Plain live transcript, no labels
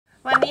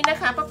วันนี้นะ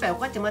คะป้าแป๋ว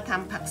ก็จะมาท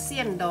ำผักเสี้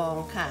ยนดอง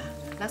ค่ะ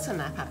ลักษ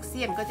ณะผักเ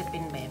สี้ยนก็จะเป็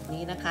นแบบ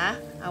นี้นะคะ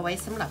เอาไว้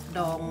สำหรับด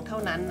องเท่า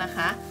นั้นนะค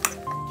ะ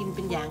กินเ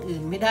ป็นอย่างอื่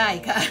นไม่ได้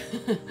ค่ะ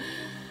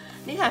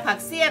นี่ค่ะผัก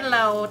เสี้ยนเร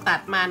าตั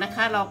ดมานะค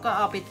ะเราก็เ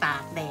อาไปตา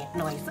กแดด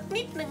หน่อยสัก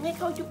นิดนึงให้เ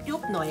ขายุ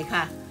บๆหน่อย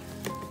ค่ะ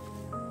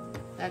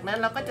จากนั้น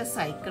เราก็จะใ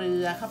ส่เกลื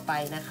อเข้าไป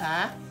นะคะ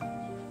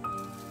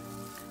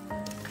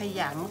ข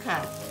ยำค่ะ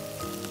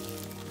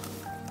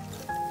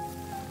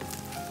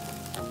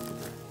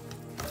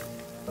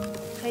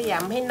ขย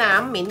ำให้น้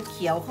ำเหม็นเ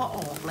ขียวเขาอ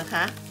อกนะค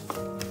ะ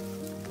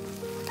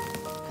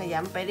ขย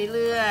ำไปเ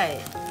รื่อยๆ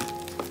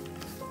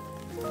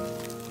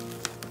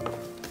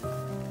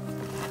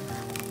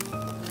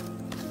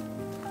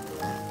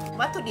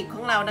วัตถุดิบข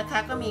องเรานะคะ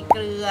ก็มีเก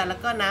ลือแล้ว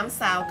ก็น้ำ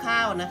ซาวข้า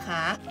วนะค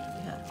ะ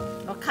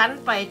เราคั้น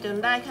ไปจน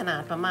ได้ขนา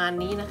ดประมาณ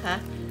นี้นะคะ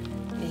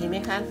เห็นไหม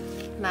คะ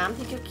น้ำ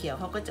ที่เขียวๆ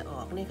เขาก็จะอ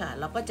อกนี่ค่ะ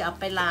เราก็จะเอา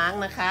ไปล้าง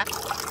นะคะ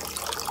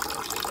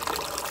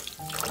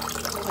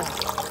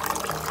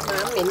น้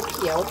ำเหม็นเ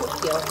ขียวทุกเ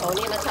ขียวเขา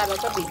นี่นะคะเรา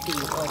ก็บี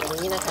บๆออกอย่าง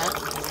นี้นะคะ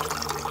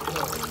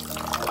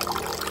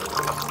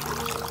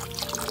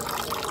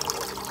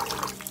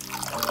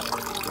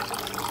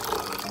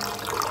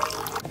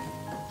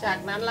จาก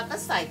นั้นเราก็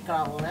ใส่ก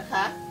ล่องนะค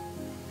ะ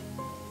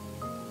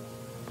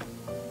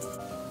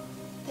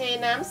เท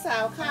น้ำซา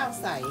วข้าว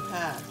ใส่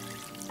ค่ะ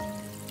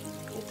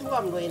ไม่ท่ว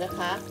มเลยนะค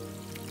ะ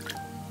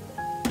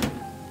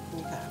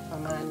นี่ค่ะปร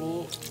ะมาณนี้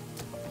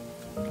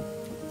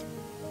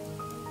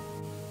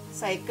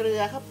ใส่เกลื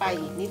อเข้าไป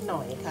อีกนิดหน่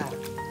อยค่ะ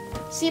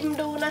ชิม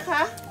ดูนะค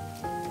ะ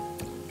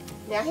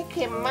อย่าให้เ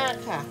ค็มมาก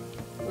ค่ะ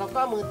แล้ว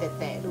ก็มือแ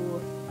ตะๆดู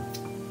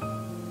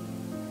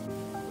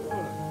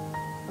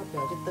ก็เดี๋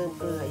ยวจะเติม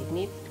เกลืออีก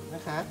นิดน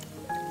ะคะ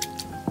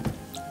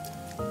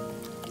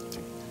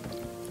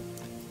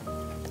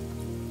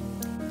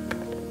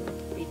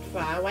ปิดฝ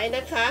าไว้น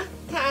ะคะ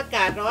ถ้าอาก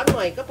าศร้อนห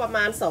น่อยก็ประม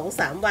าณ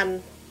 2-3 วัน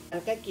มั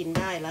นก็กิน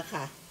ได้แล้ว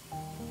ค่ะ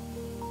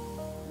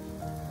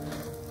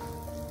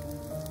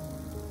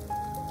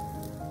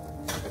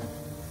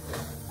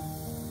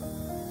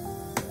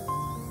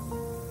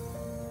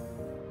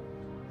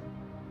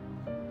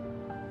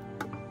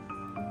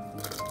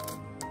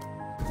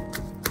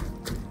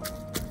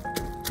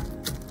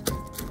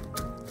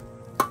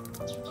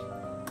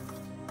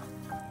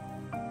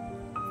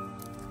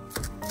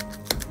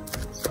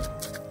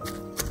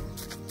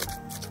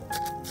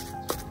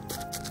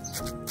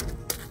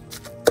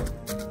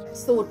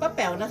สูตรป้าแ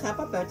ป๋วนะคะ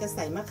ป้าแป๋วจะใ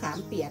ส่มะขาม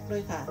เปียกด้ว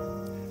ยค่ะ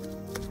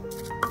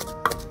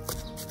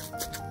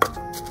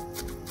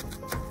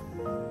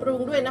ปรุง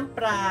ด้วยน้ำป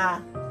ลา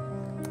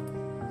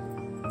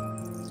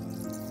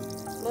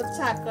รสช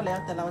าติก็แล้ว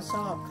แต่เราช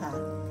อบค่ะ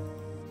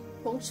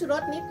ผงชูร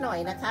สนิดหน่อย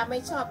นะคะไม่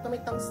ชอบก็ไ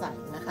ม่ต้องใส่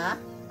นะคะ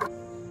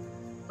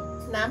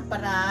น้ำป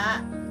ลา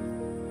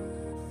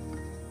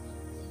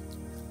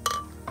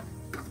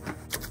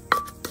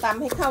ต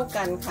ำให้เข้า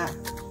กันค่ะ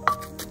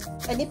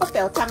อันนี้ป้าแ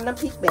ป๋วทำน้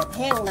ำพริกแบบแ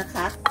ห้งนะค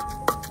ะ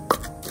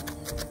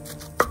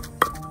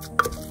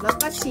แล้ว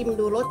ก็ชิม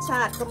ดูรสช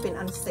าติก็เป็น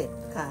อันเสร็จ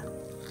ค่ะ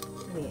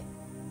นี่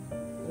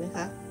นะค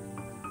ะ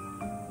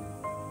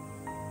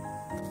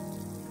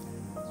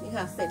นี่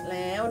ค่ะเสร็จแ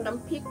ล้วน้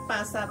ำพริกปลา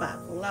ซาบะ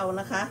ของเรา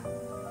นะคะ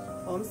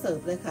พร้อมเสิร์ฟ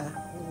เลยค่ะ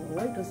โอ้โห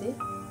ดูสิ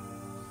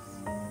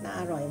น่า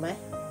อร่อยไหม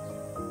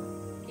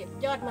เก็บ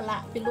ยอดมะระ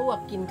ไปลวก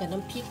กินกับน้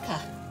ำพริกค่ะ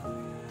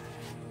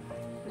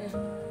เนี่ย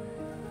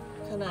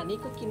ขนาดนี้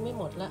ก็กินไม่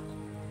หมดละ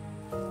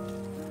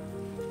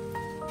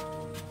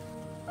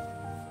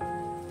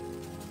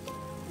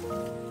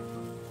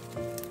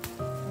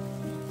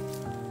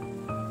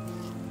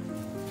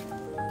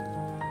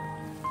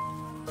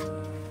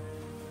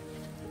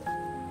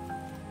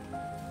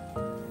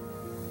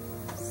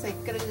ใส่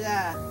เกลือ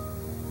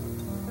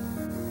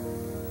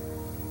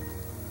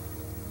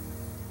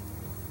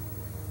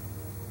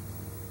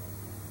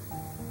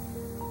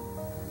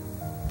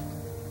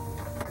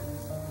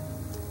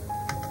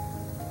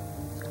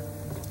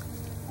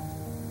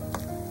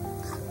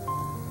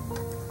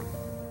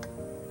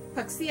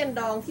ผักเสี้ยน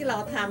ดองที่เรา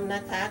ทำน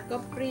ะคะก็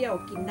เปรี้ยว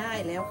กินได้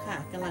แล้วค่ะ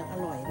กำลังอ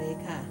ร่อยเลย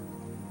ค่ะ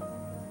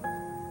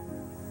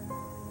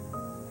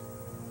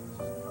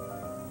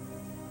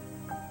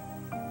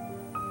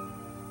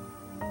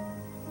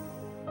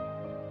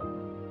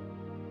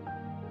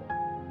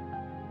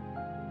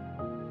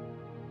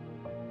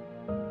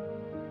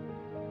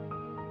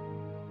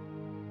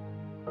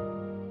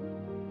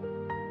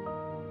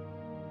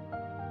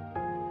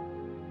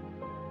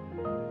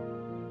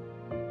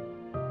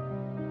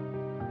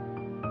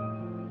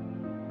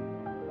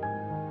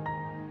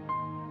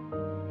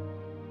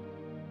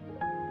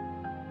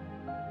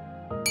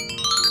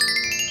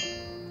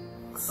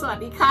สวัส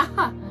ดีค่ะ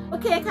โอ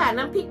เคค่ะ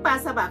น้ำพริกปลา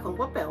ซาบะของ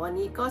ป้าแป๋ววัน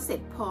นี้ก็เสร็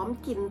จพร้อม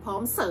กินพร้อ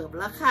มเสิร์ฟ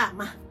แล้วค่ะ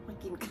มา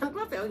กินกัน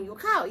ป้าแป๋วหิว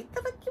ข้าวอิตา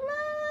ลีม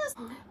าส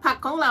ผัก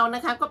ของเราน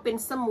ะคะก็เป็น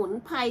สมุน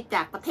ไพรจ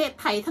ากประเทศ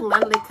ไทยทั้งนั้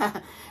นเลยค่ะ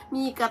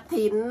มีกระ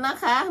ถินนะ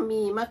คะ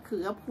มีมะเขื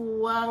อพ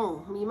วง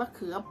มีมะเ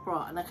ขือเปร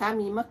าะนะคะ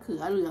มีมะเขื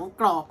อเหลือง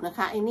กรอบนะค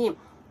ะไอ้นี่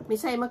ไม่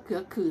ใช่มะเขือ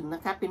ขื่นน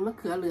ะคะเป็นมะ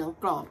เขือเหลือง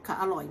กรอบค่ะ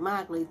อร่อยมา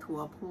กเลยถั่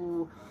วพู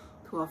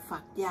ถั่วฝั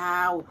กยา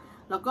ว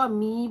แล้วก็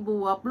มีบ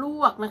วบล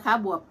วกนะคะ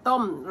บวบต้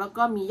มแล้ว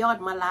ก็มียอด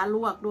มะระล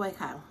วกด้วย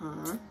ค่ะ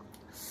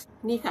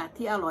นี่ค่ะ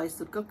ที่อร่อย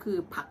สุดก็คือ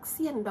ผักเ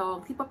สี้ยนดอง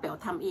ที่ป้าแป๋ว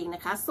ทำเองน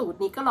ะคะสูตร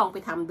นี้ก็ลองไป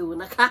ทำดู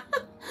นะคะ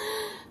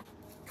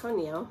ข้าวเห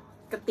นียว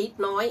กระติบ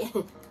น้อย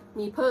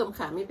มีเพิ่ม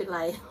ค่ะไม่เป็นไร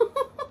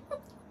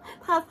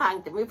ท่าทาง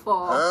จะไม่พอ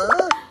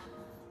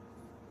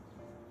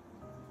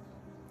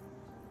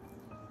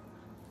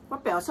ป้า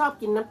แป๋วชอบ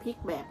กินน้ำพริก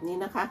แบบนี้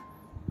นะคะ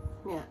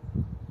เนี่ย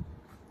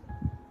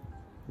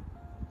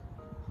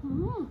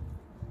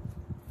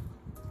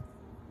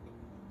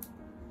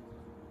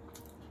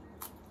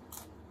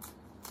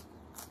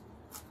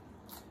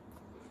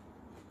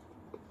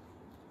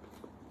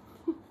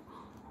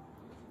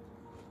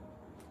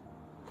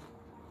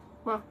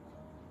ม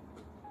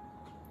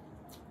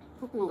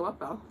ากินกับ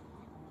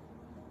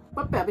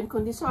ป้าแป๋วเป็นค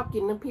นที่ชอบกิ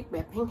นน้ำพริกแบ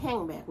บแห้ง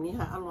ๆแบบนี้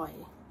ค่ะอร่อย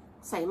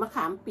ใส่มะข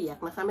ามเปียก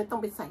นะคะไม่ต้อง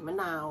ไปใส่มะ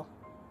นาว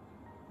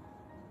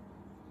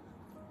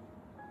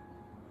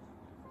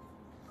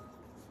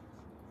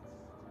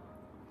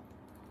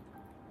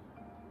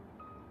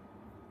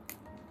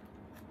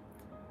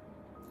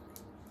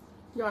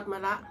ยอดมะ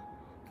ระ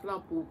เรา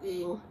ปลูกเอ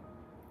ง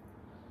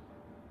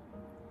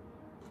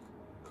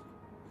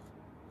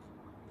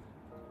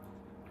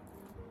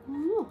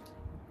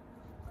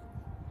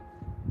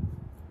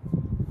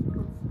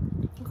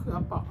เขือ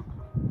เปาะ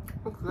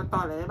เขือตอ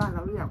อะไรบ้านเร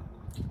าเรียก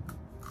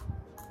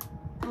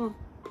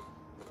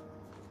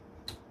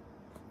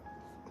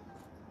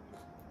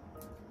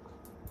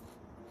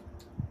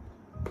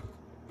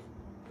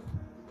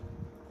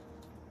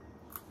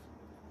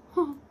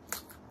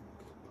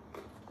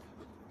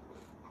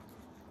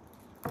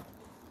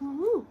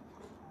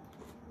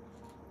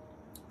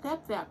แ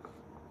ซ่บ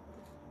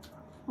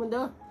มันเ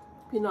ด้อ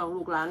พี่น้อง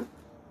ลูกหลาน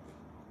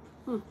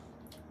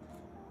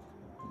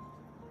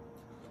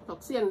ผัก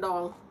เสี้ยนดอ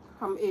ง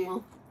ทำเอง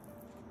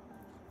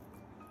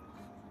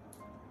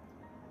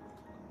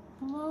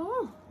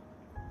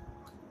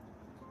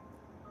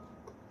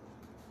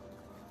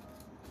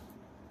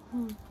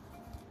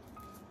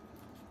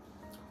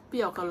เป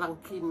รี้ยวกำลัง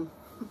กิน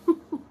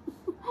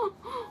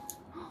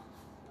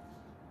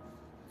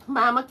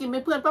มากินเป็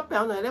นเพื่อนป้าแป๋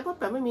วหน่อยแล้วป้าแ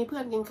ป๋วไม่มีเพื่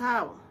อนกินข้า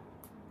ว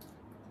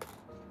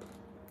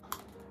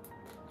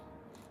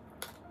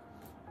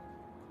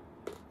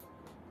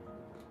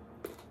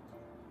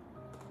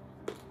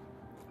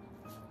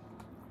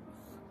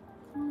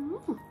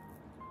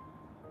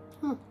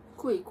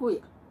คุย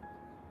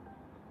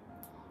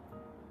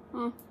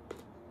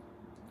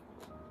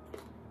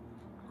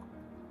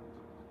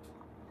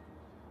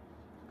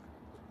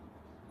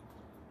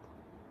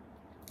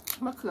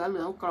มะเขือเห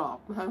ลืองกรอบ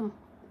นะคะ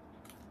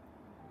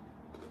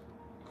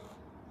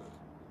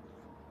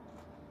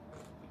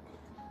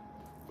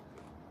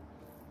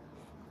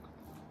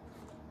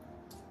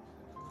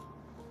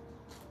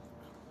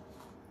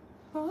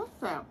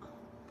แซ่บ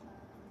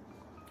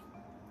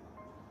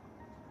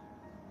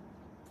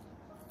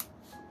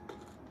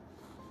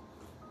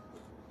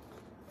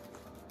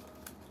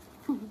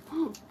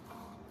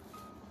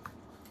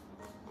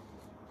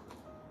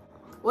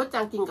โอ้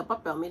จังกินกับป้า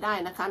แป๋วไม่ได้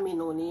นะคะเม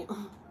นูนี้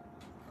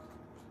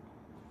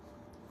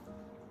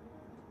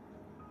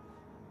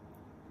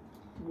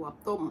บวบ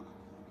ต้ม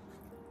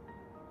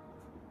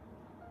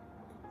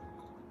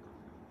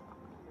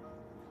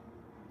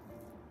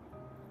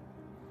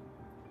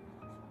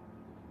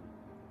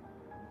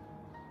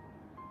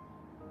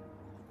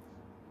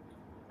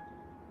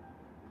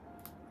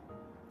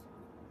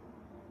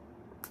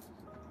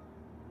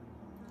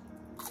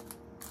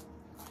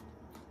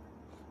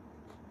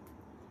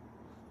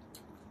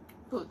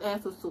สูดแอ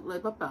ร์สุดๆเลย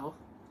ป้าแป๋ว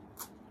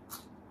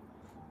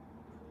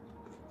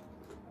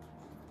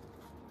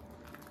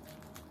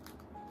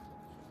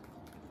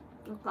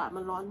อากาศ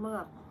มันร้อนมา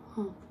ก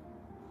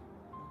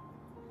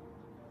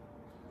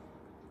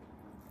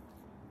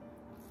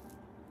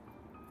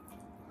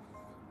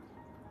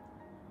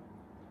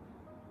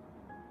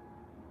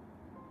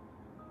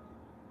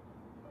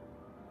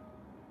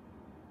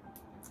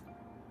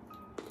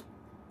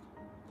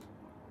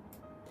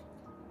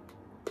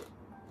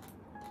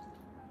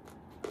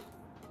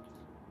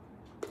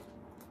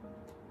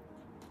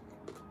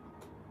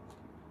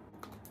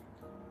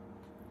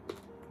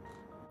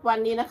วัน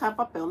นี้นะคะ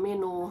ป้าแป๋วเม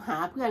นูหา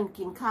เพื่อน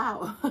กินข้าว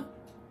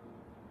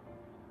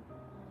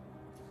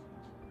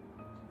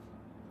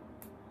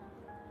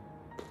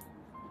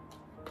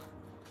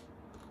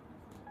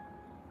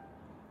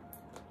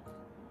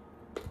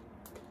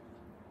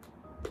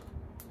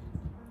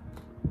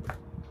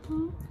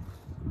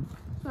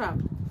แบบ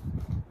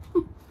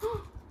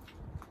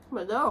เห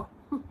มือนเด้อ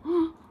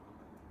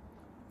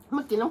ม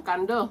ากินน้ำกัน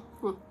เด้อ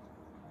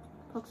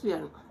พักเสีย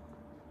น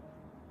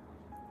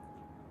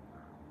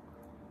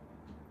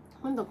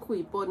มันต้องคุย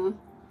ปน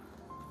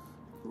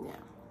เนี่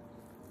ย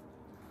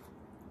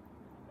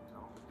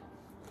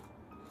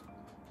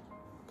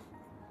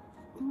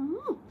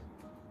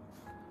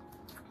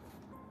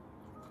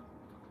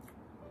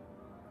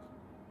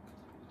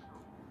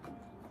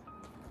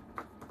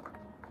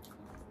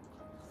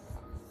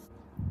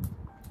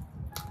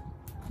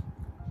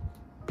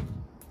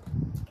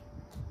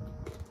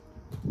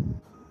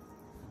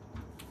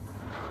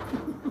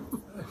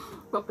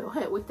ป้าเป๋วใ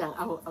ห้อุ้ยจังเ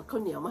อาข้า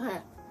วเหนียวมาให้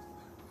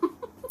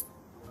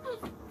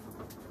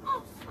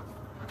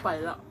ไป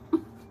แล้ว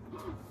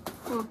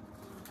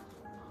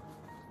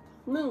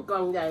นึ่งกล่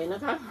องใหญ่นะ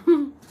คะ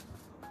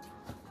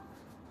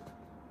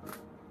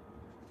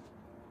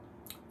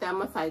แต่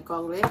มาใส่กล่อ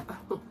งเล็ก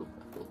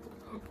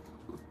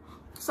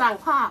สร้าง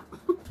ภาพ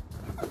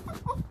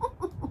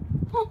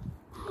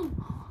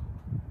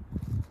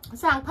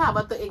สร้างภาพ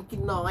ว่าตัวเองกิ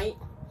นน้อย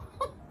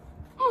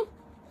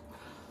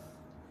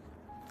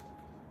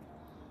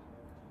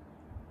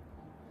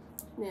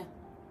เนี่ย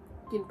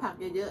กินผัก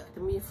เยอะๆจะ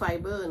มีไฟ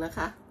เบอร์นะค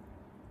ะ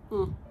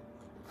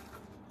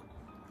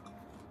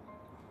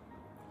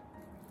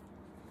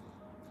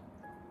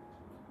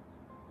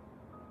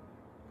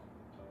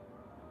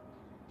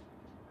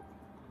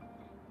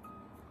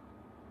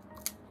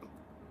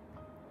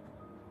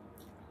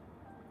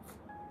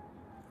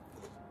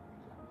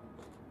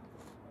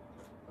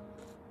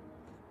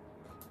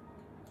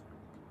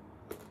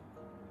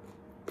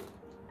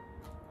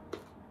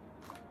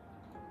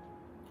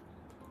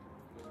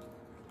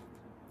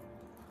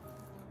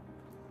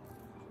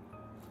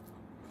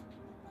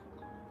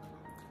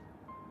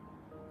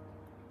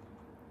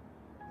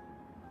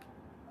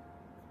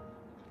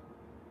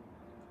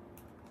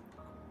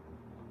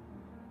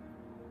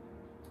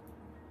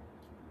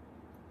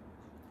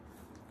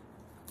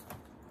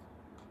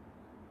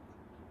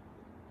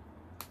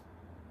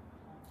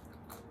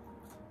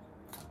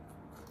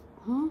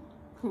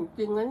จ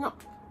ริงนะเนี่ย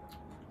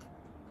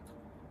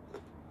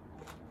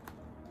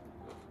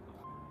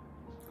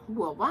บ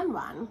วกหว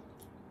าน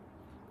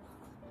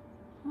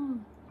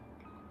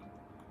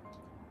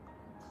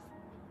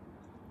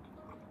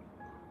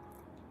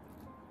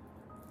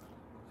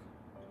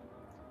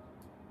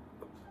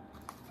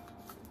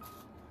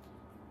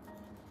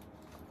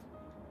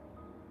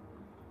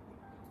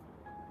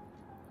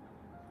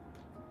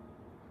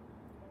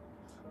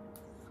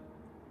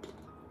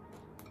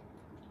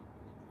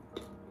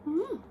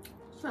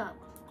แซ่บ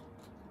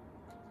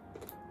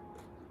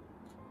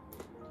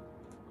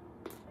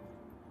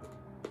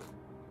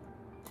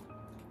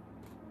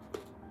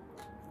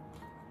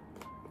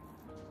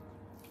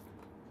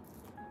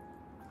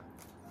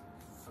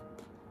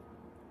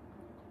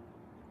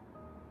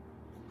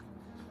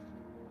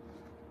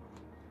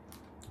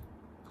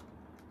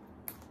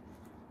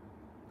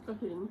ก็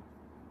เห็น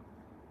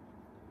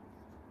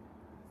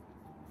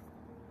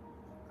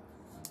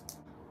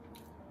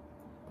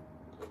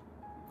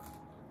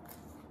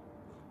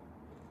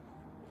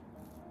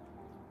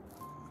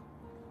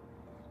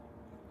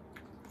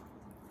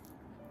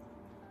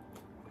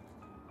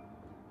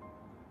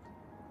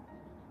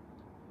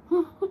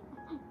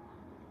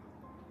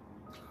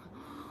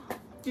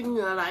กินเห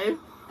งื่อไหล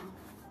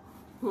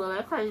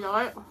ใครย้อ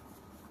ย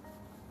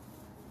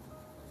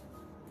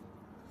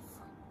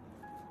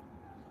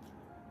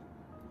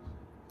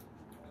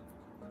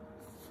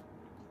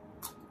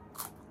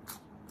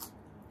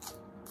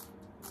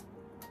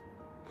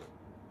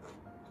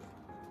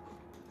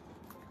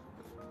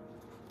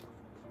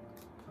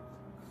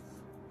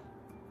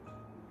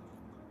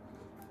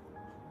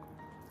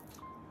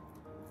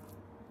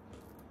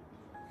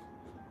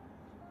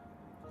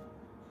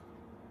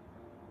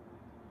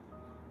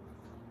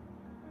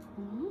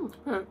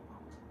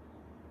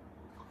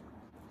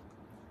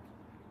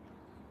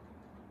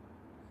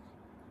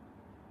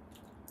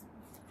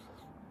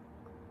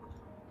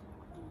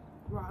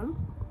หวาน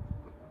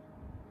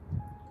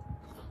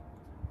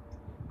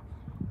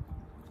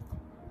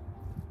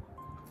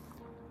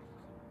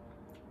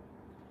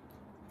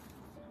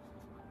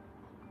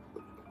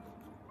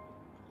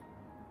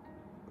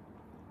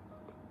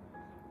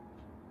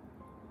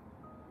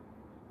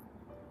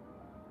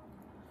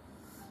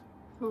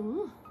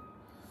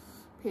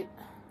เผ็ด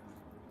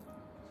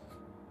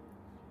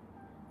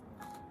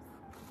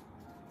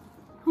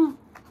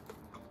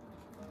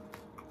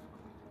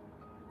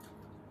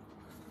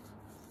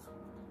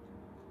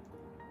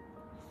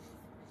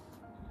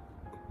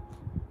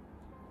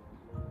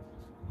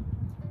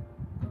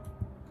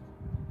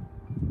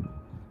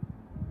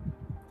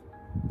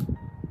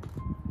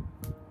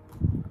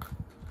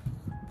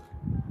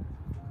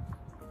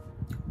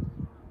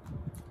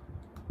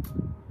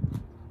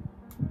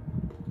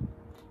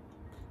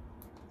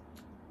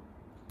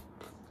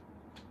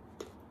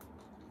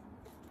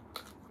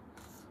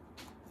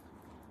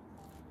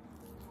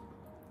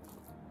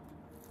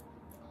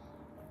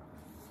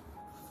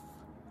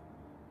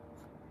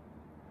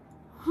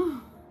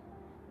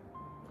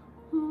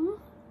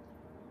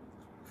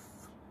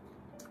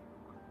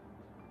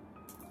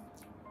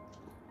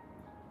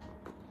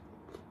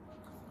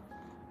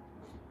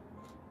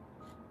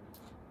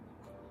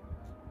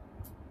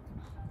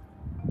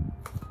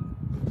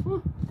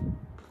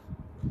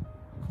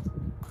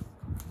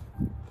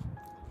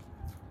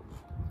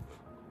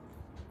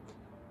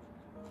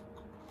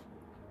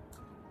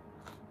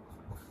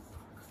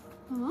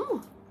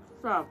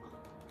แซ่บ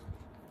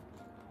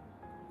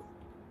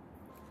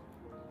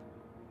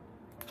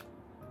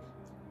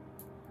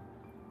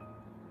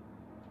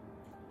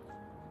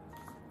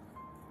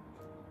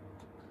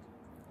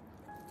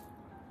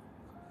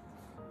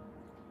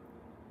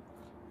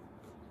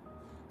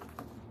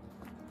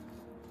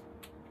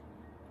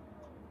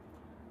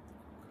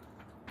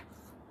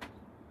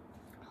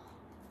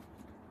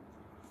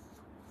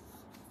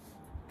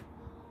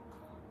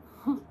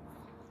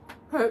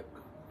เฮ้ย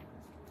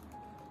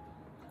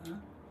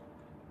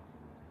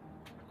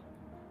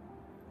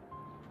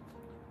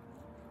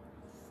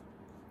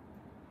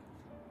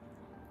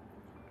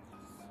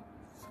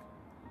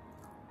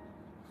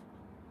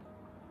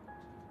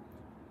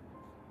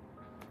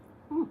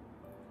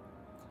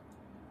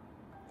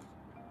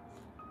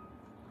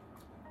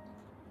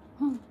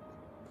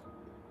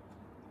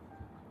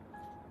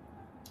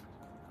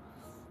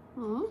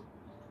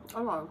อ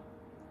ร่อย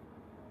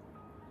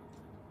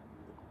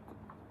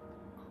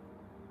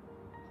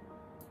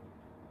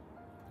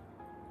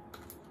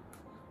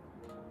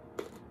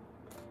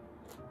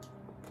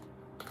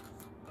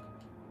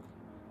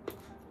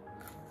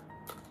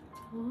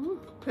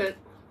เผ็ด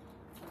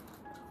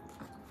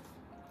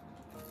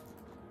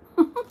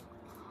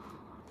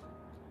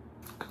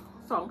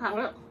2 ครั้งแ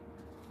ล้ว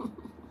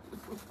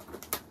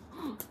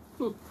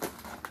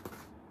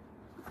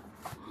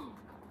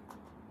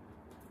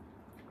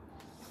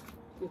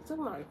อีกสัก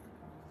หน่อย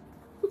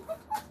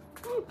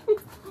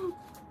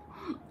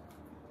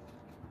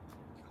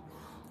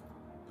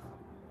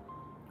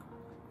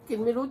กิน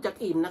ไม่รู้จัก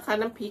อิ่มนะคะ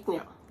น้ำพริกเ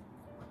นี่ย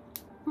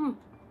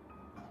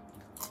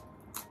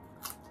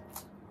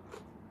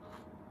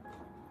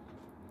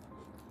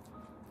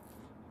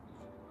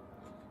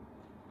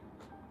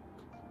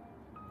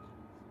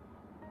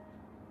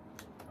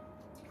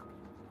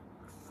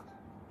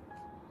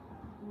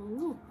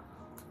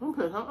ทั้งเ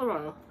ผ็ดทั้งอร่อ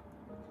ย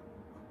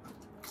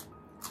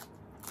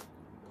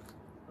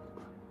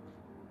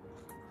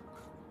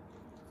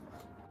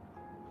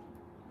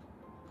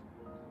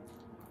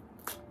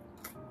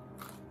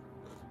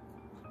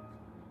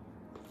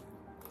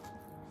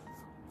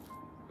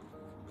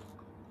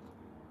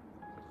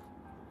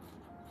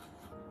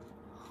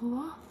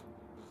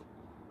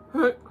เ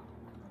ฮ้ย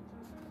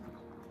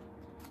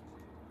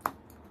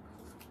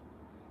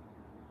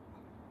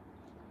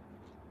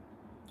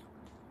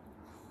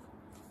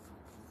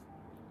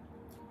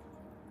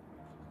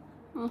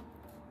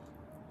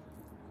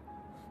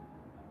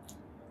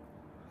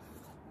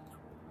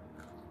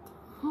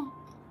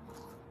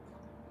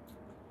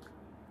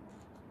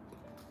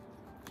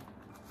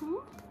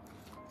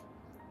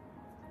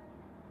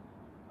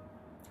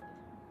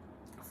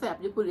แสบ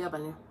ญี่ปุ่นเรียบอั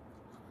นนี้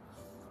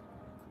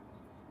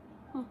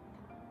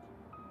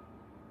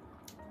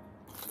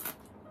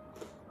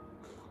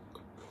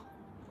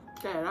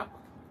แก่แล้ว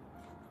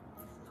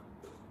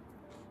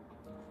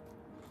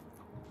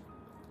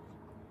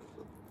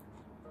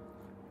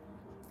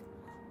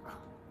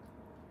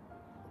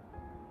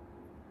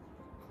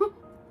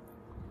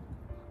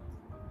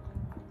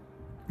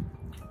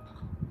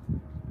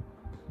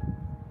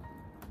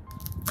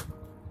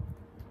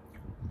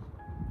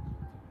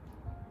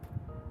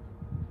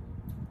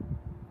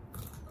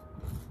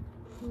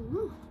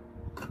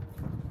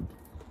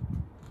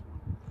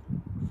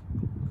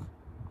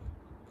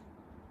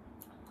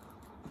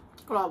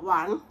กรอบหว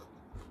าน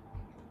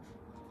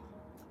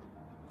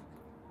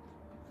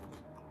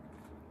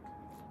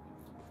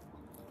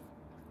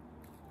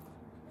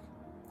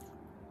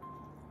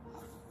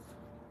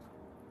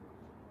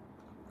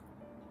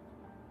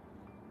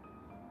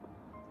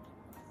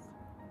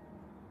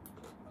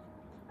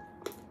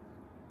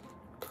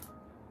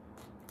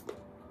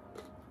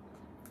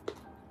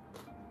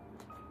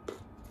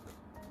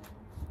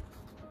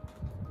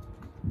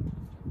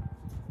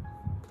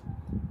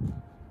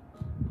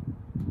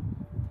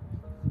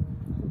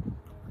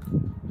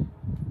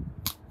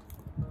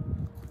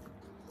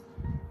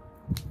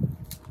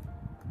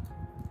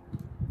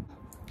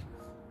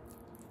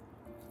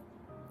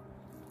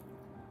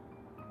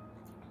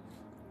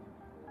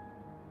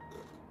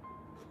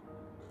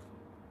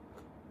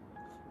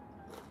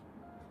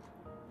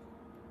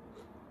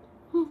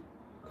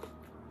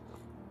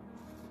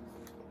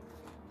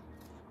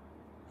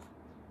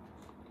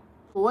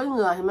โอ้ยเห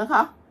งื่อเห็นไหมค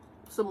ะ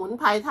สมุน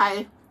ไพรไทย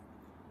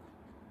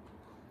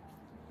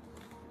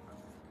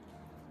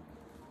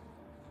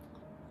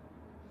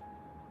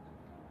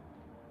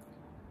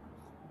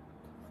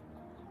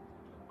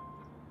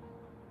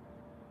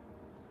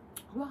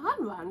หวาน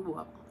หวานบว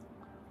บ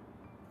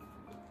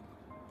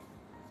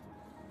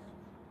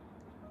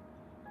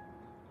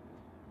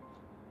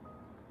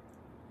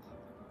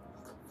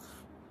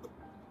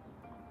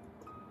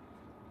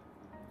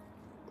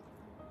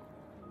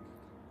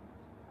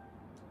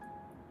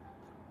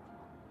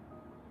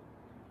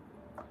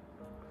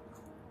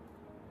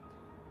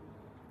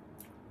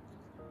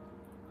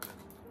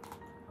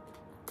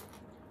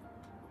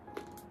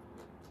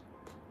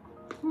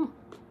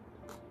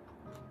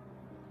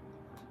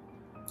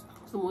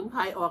สมุนไพร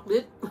ออกฤ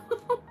ทธิ์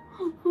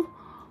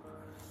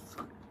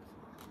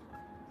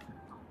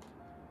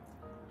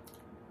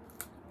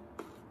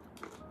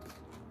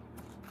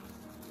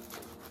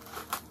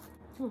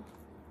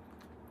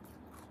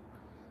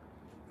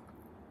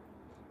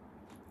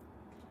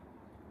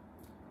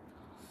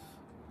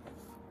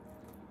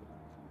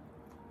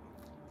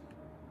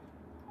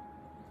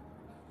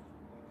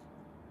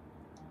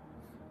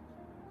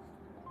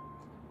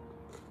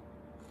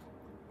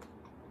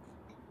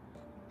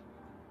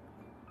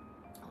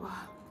ว้า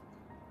ว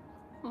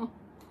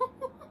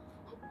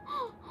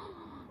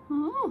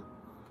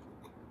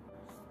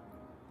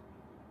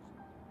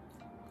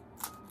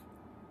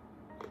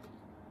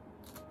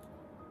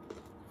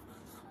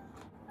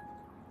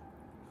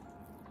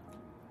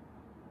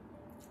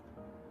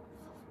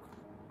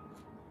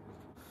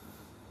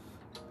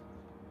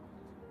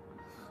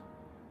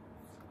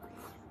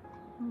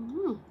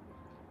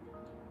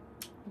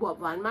บวบ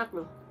หวานมากเล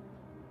ย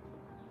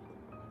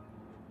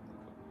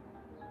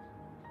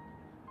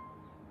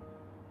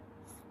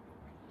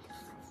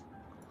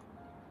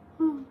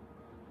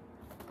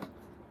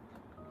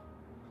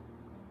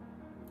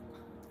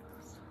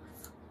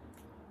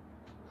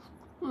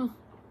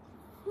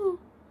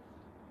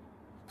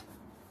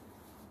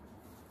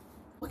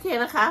โอเค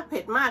นะคะเผ็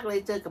ดมากเลย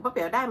เจอกับป้าแ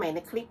ป๋วได้ใหม่ใน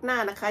คลิปหน้า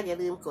นะคะอย่า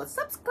ลืมกด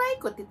subscribe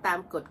กดติดตาม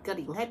กดกระ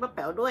ดิ่งให้ป้าแ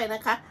ป๋วด้วยน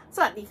ะคะส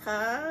วัสดีค่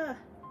ะ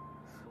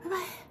บ๊ายบ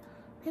าย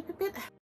เผ็ด